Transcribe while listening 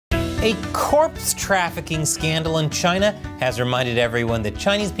A corpse trafficking scandal in China has reminded everyone that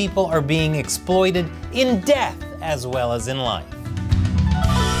Chinese people are being exploited in death as well as in life.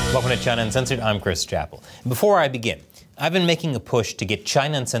 Welcome to China Uncensored. I'm Chris Chappell. Before I begin, I've been making a push to get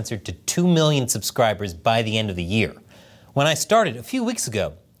China Uncensored to 2 million subscribers by the end of the year. When I started a few weeks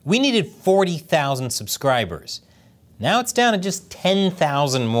ago, we needed 40,000 subscribers. Now it's down to just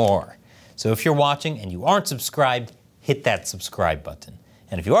 10,000 more. So if you're watching and you aren't subscribed, hit that subscribe button.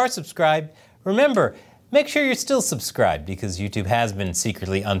 And if you are subscribed, remember, make sure you're still subscribed because YouTube has been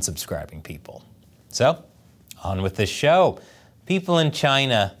secretly unsubscribing people. So, on with the show. People in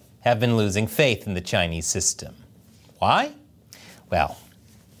China have been losing faith in the Chinese system. Why? Well,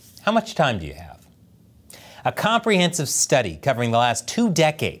 how much time do you have? A comprehensive study covering the last 2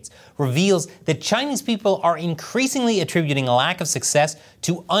 decades reveals that Chinese people are increasingly attributing a lack of success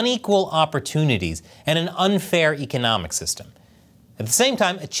to unequal opportunities and an unfair economic system. At the same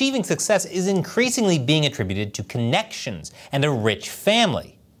time, achieving success is increasingly being attributed to connections and a rich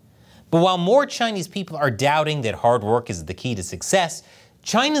family. But while more Chinese people are doubting that hard work is the key to success,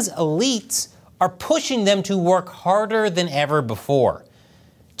 China's elites are pushing them to work harder than ever before.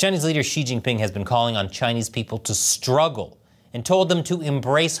 Chinese leader Xi Jinping has been calling on Chinese people to struggle and told them to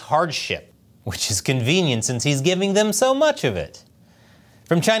embrace hardship, which is convenient since he's giving them so much of it.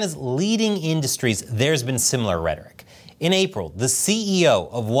 From China's leading industries, there's been similar rhetoric. In April, the CEO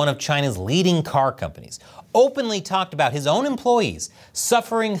of one of China's leading car companies openly talked about his own employees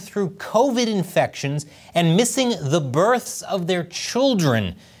suffering through COVID infections and missing the births of their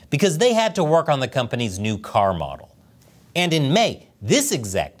children because they had to work on the company's new car model. And in May, this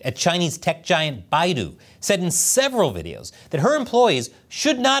exec at Chinese tech giant Baidu said in several videos that her employees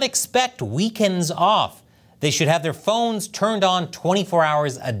should not expect weekends off. They should have their phones turned on 24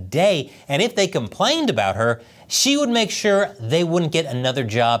 hours a day, and if they complained about her, she would make sure they wouldn't get another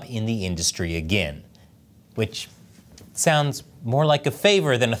job in the industry again. Which sounds more like a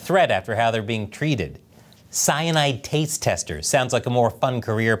favor than a threat after how they're being treated. Cyanide taste testers sounds like a more fun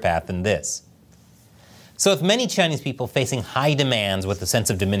career path than this. So with many Chinese people facing high demands with a sense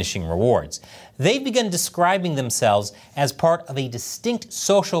of diminishing rewards, they've begun describing themselves as part of a distinct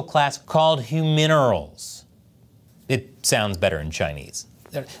social class called huminerals. It sounds better in Chinese.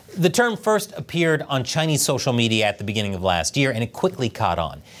 The term first appeared on Chinese social media at the beginning of last year, and it quickly caught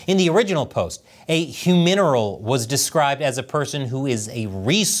on. In the original post, a humineral was described as a person who is a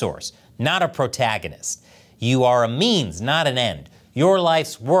resource, not a protagonist. You are a means, not an end. Your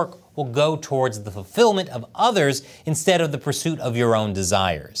life's work will go towards the fulfillment of others instead of the pursuit of your own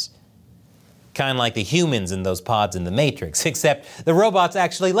desires. Kind of like the humans in those pods in the Matrix, except the robots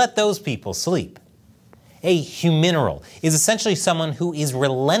actually let those people sleep. A humineral is essentially someone who is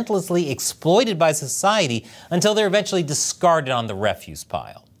relentlessly exploited by society until they're eventually discarded on the refuse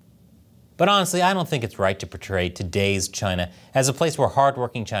pile. But honestly, I don't think it's right to portray today's China as a place where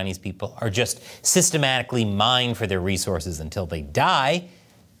hardworking Chinese people are just systematically mined for their resources until they die,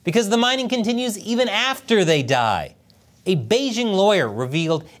 because the mining continues even after they die. A Beijing lawyer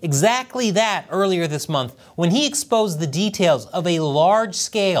revealed exactly that earlier this month when he exposed the details of a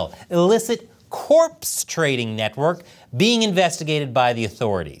large-scale, illicit corpse trading network being investigated by the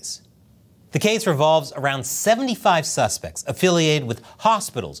authorities. The case revolves around 75 suspects affiliated with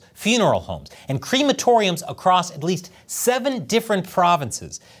hospitals, funeral homes, and crematoriums across at least 7 different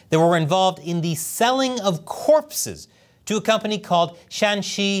provinces that were involved in the selling of corpses to a company called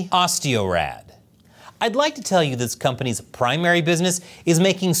Shanxi Osteorad. I'd like to tell you this company's primary business is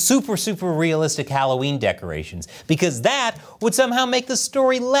making super realistic Halloween decorations, because that would somehow make the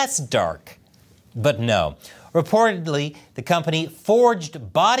story less dark. But no. Reportedly, the company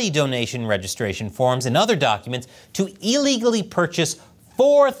forged body donation registration forms and other documents to illegally purchase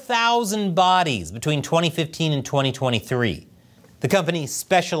 4,000 bodies between 2015 and 2023. The company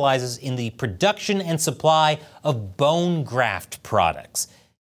specializes in the production and supply of bone graft products,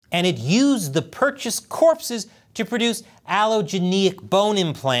 and it used the purchased corpses to produce allogenic bone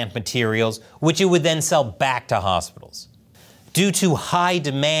implant materials, which it would then sell back to hospitals. Due to high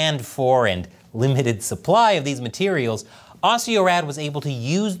demand for and limited supply of these materials, Osteorad was able to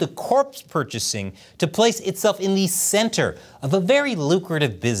use the corpse purchasing to place itself in the center of a very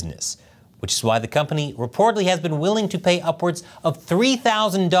lucrative business, which is why the company reportedly has been willing to pay upwards of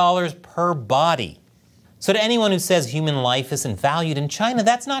 $3,000 per body. So to anyone who says human life isn't valued in China,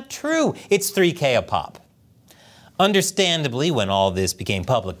 that's not true. It's $3K a pop. Understandably, when all this became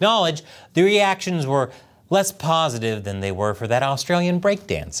public knowledge, the reactions were less positive than they were for that Australian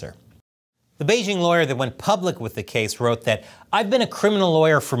breakdancer. The Beijing lawyer that went public with the case wrote that, "I've been a criminal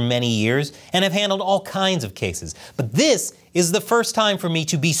lawyer for many years and have handled all kinds of cases, but this is the first time for me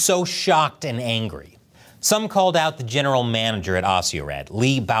to be so shocked and angry." Some called out the general manager at Osiorad,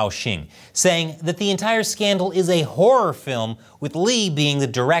 Li Baoxing, saying that the entire scandal is a horror film with Li being the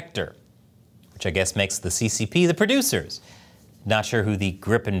director, which I guess makes the CCP the producers. Not sure who the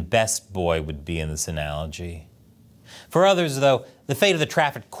grip and best boy would be in this analogy. For others, though, the fate of the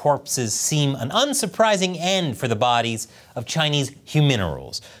trafficked corpses seem an unsurprising end for the bodies of Chinese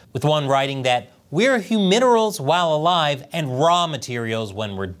huminerals, with one writing that, "We're huminerals while alive and raw materials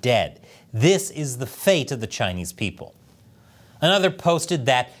when we're dead. This is the fate of the Chinese people." Another posted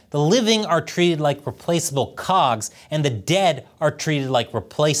that the living are treated like replaceable cogs and the dead are treated like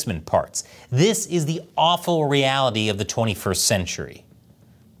replacement parts. This is the awful reality of the 21st century.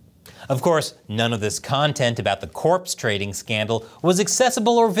 Of course, none of this content about the corpse trading scandal was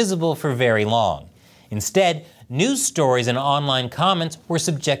accessible or visible for very long. Instead, news stories and online comments were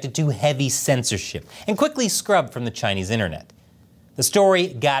subjected to heavy censorship and quickly scrubbed from the Chinese internet. The story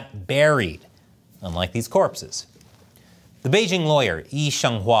got buried, unlike these corpses. The Beijing lawyer, Yi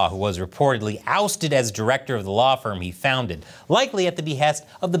Shenghua, who was reportedly ousted as director of the law firm he founded, likely at the behest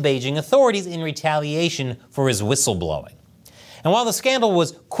of the Beijing authorities in retaliation for his whistleblowing. And while the scandal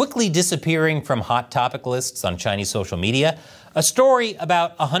was quickly disappearing from hot topic lists on Chinese social media, a story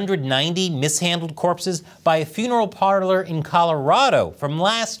about 190 mishandled corpses by a funeral parlor in Colorado from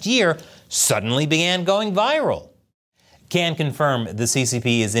last year suddenly began going viral. Can confirm the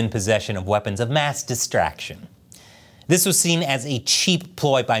CCP is in possession of weapons of mass distraction. This was seen as a cheap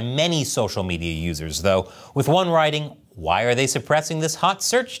ploy by many social media users, though, with one writing, "Why are they suppressing this hot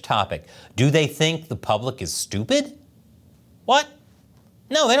search topic? Do they think the public is stupid?" What?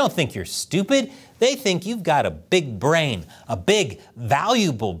 No, they don't think you're stupid. They think you've got a big brain, a big,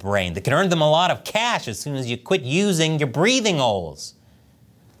 valuable brain that can earn them a lot of cash as soon as you quit using your breathing holes.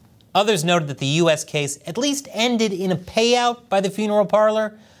 Others noted that the U.S. case at least ended in a payout by the funeral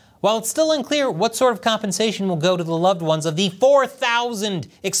parlor, while it's still unclear what sort of compensation will go to the loved ones of the 4,000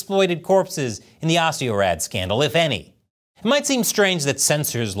 exploited corpses in the Osiorad scandal, if any. It might seem strange that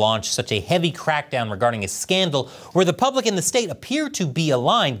censors launched such a heavy crackdown regarding a scandal where the public and the state appear to be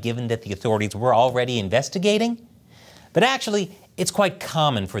aligned, given that the authorities were already investigating. But actually, it's quite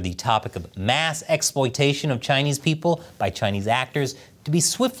common for the topic of mass exploitation of Chinese people by Chinese actors to be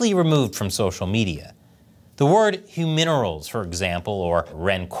swiftly removed from social media. The word huminerals, for example, or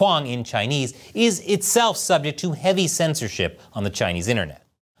renquang in Chinese, is itself subject to heavy censorship on the Chinese internet.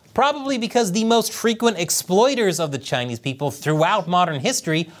 Probably because the most frequent exploiters of the Chinese people throughout modern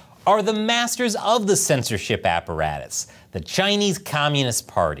history are the masters of the censorship apparatus, the Chinese Communist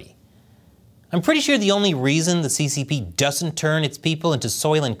Party. I'm pretty sure the only reason the CCP doesn't turn its people into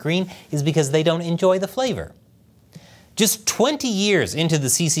Soylent Green is because they don't enjoy the flavor. Just 20 years into the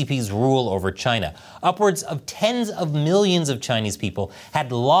CCP's rule over China, upwards of tens of millions of Chinese people had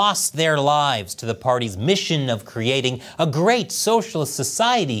lost their lives to the party's mission of creating a great socialist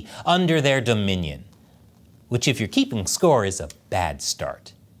society under their dominion. Which, if you're keeping score, is a bad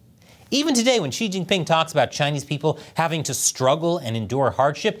start. Even today, when Xi Jinping talks about Chinese people having to struggle and endure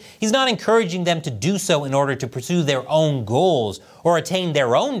hardship, he's not encouraging them to do so in order to pursue their own goals or attain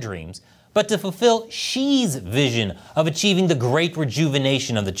their own dreams, but to fulfill Xi's vision of achieving the great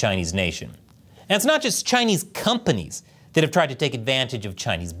rejuvenation of the Chinese nation. And it's not just Chinese companies that have tried to take advantage of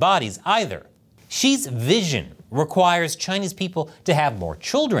Chinese bodies either. Xi's vision requires Chinese people to have more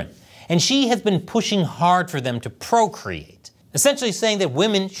children, and Xi has been pushing hard for them to procreate, essentially saying that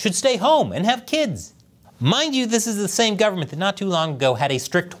women should stay home and have kids. Mind you, this is the same government that not too long ago had a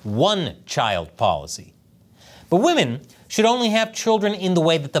strict one-child policy. But women should only have children in the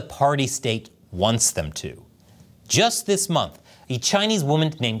way that the party state wants them to. Just this month, a Chinese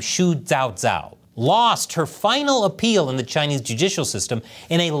woman named Xu Zhaozhao lost her final appeal in the Chinese judicial system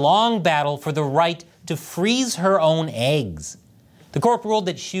in a long battle for the right to freeze her own eggs. The court ruled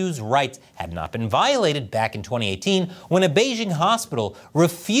that Xu's rights had not been violated back in 2018 when a Beijing hospital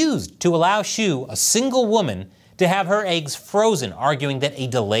refused to allow Xu, a single woman, to have her eggs frozen, arguing that a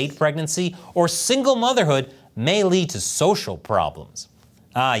delayed pregnancy or single motherhood may lead to social problems.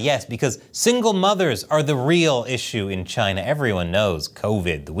 Ah, yes, because single mothers are the real issue in China. Everyone knows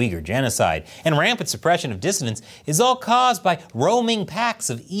COVID, the Uyghur genocide, and rampant suppression of dissidents is all caused by roaming packs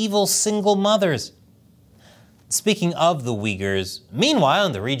of evil single mothers. Speaking of the Uyghurs, meanwhile,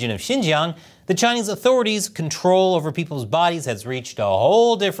 in the region of Xinjiang, the Chinese authorities' control over people's bodies has reached a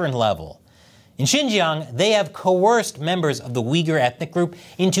whole different level. In Xinjiang, they have coerced members of the Uyghur ethnic group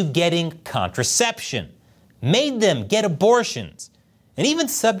into getting contraception, made them get abortions, and even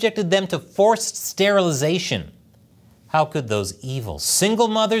subjected them to forced sterilization. How could those evil single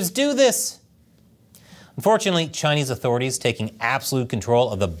mothers do this? Unfortunately, Chinese authorities taking absolute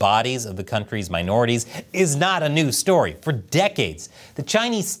control of the bodies of the country's minorities is not a new story. For decades, the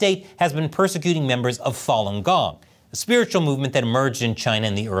Chinese state has been persecuting members of Falun Gong, a spiritual movement that emerged in China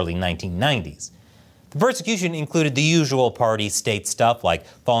in the early 1990s. The persecution included the usual party-state stuff like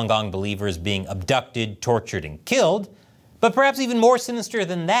Falun Gong believers being abducted, tortured, and killed, but perhaps even more sinister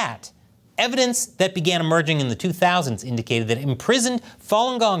than that, evidence that began emerging in the 2000s indicated that imprisoned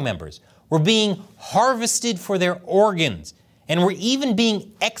Falun Gong members were being harvested for their organs and were even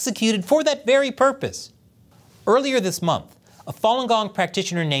being executed for that very purpose. Earlier this month, a Falun Gong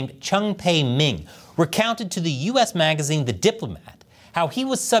practitioner named Cheng Pei-ming recounted to the U.S. magazine The Diplomat how he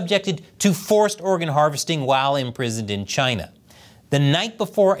was subjected to forced organ harvesting while imprisoned in China. The night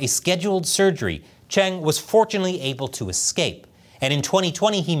before a scheduled surgery, Cheng was fortunately able to escape, and in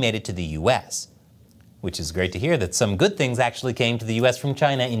 2020 he made it to the U.S., which is great to hear that some good things actually came to the U.S. from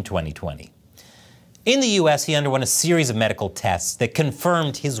China in 2020. In the U.S., he underwent a series of medical tests that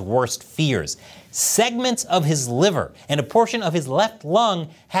confirmed his worst fears. Segments of his liver and a portion of his left lung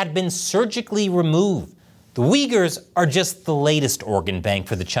had been surgically removed. The Uyghurs are just the latest organ bank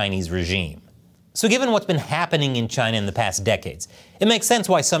for the Chinese regime. So given what's been happening in China in the past decades, it makes sense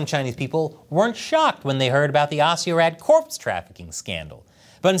why some Chinese people weren't shocked when they heard about the Osteorad corpse trafficking scandal,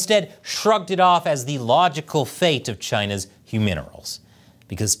 but instead shrugged it off as the logical fate of China's huminerals,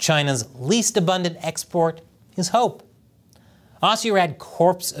 because China's least abundant export is hope. Osteorad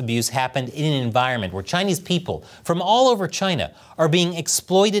corpse abuse happened in an environment where Chinese people from all over China are being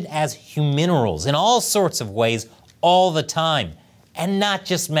exploited as huminerals in all sorts of ways all the time, and not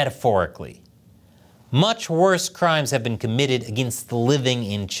just metaphorically. Much worse crimes have been committed against the living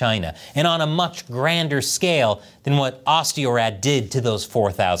in China, and on a much grander scale than what Osteorad did to those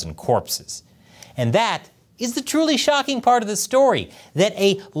 4,000 corpses. And that is the truly shocking part of the story, that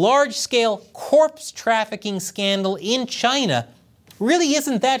a large-scale corpse trafficking scandal in China really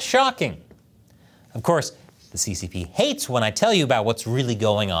isn't that shocking. Of course, the CCP hates when I tell you about what's really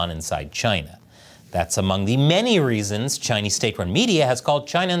going on inside China. That's among the many reasons Chinese state-run media has called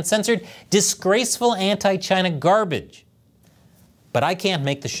China Uncensored disgraceful anti-China garbage. But I can't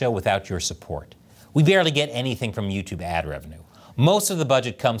make the show without your support. We barely get anything from YouTube ad revenue. Most of the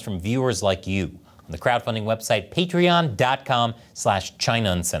budget comes from viewers like you on the crowdfunding website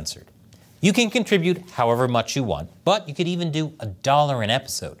patreon.com/China Uncensored. You can contribute however much you want, but you could even do $1 an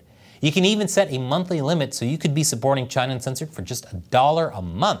episode. You can even set a monthly limit so you could be supporting China Uncensored for just $1 a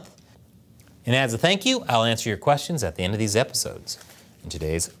month. And as a thank you, I'll answer your questions at the end of these episodes. And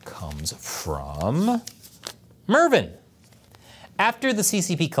today's comes from Mervin. After the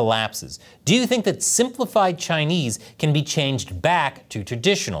CCP collapses, do you think that simplified Chinese can be changed back to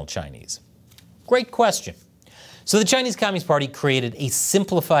traditional Chinese? Great question. So the Chinese Communist Party created a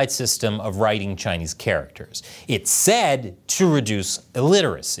simplified system of writing Chinese characters. It's said to reduce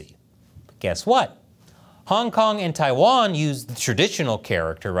illiteracy. But guess what? Hong Kong and Taiwan use the traditional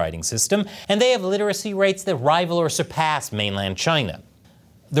character writing system, and they have literacy rates that rival or surpass mainland China.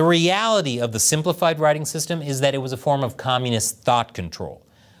 The reality of the simplified writing system is that it was a form of communist thought control,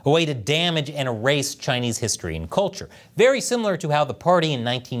 a way to damage and erase Chinese history and culture, very similar to how the party in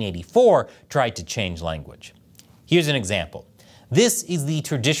 1984 tried to change language. Here's an example. This is the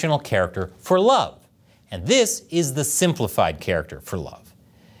traditional character for love, and this is the simplified character for love.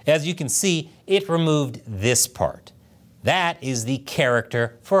 As you can see, it removed this part. That is the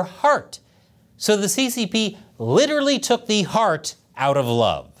character for heart. So the CCP literally took the heart out of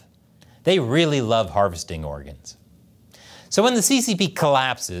love. They really love harvesting organs. So when the CCP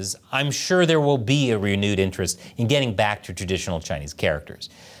collapses, I'm sure there will be a renewed interest in getting back to traditional Chinese characters.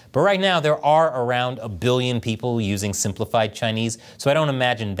 But right now, there are around 1 billion people using simplified Chinese, so I don't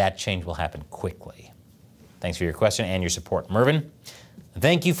imagine that change will happen quickly. Thanks for your question and your support, Mervin.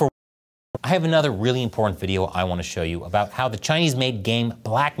 Thank you for. I have another really important video I want to show you about how the Chinese-made game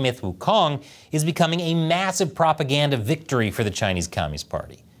Black Myth Wukong is becoming a massive propaganda victory for the Chinese Communist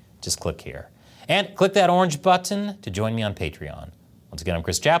Party. Just click here. And click that orange button to join me on Patreon. Once again, I'm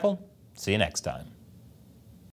Chris Chappell. See you next time.